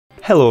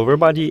Hello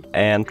everybody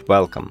and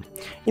welcome.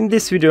 In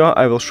this video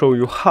I will show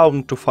you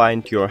how to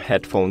find your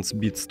headphones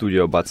Beat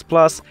Studio Buds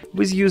Plus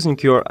with using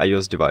your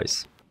iOS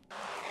device.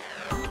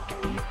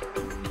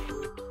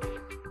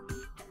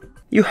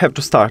 You have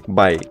to start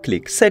by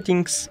click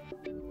Settings,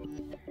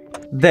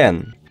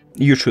 then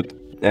you should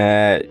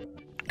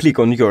click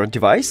on your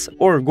device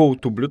or go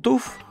to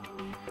Bluetooth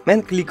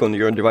and click on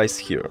your device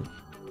here.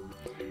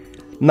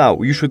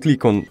 Now you should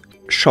click on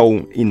Show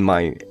in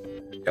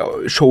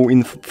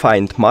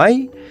Find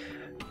My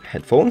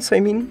headphones, I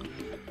mean.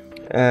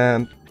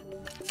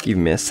 Give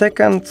me a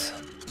second.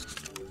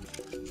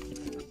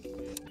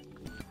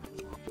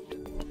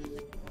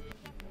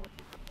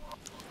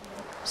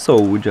 So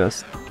we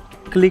just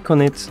click on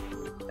it,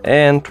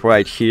 and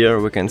right here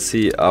we can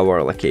see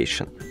our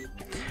location.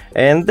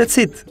 And that's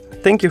it.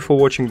 Thank you for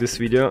watching this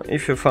video.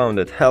 If you found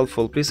it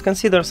helpful, please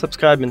consider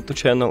subscribing to the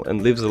channel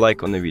and leave the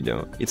like on the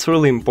video. It's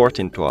really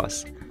important to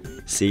us.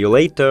 See you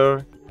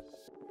later!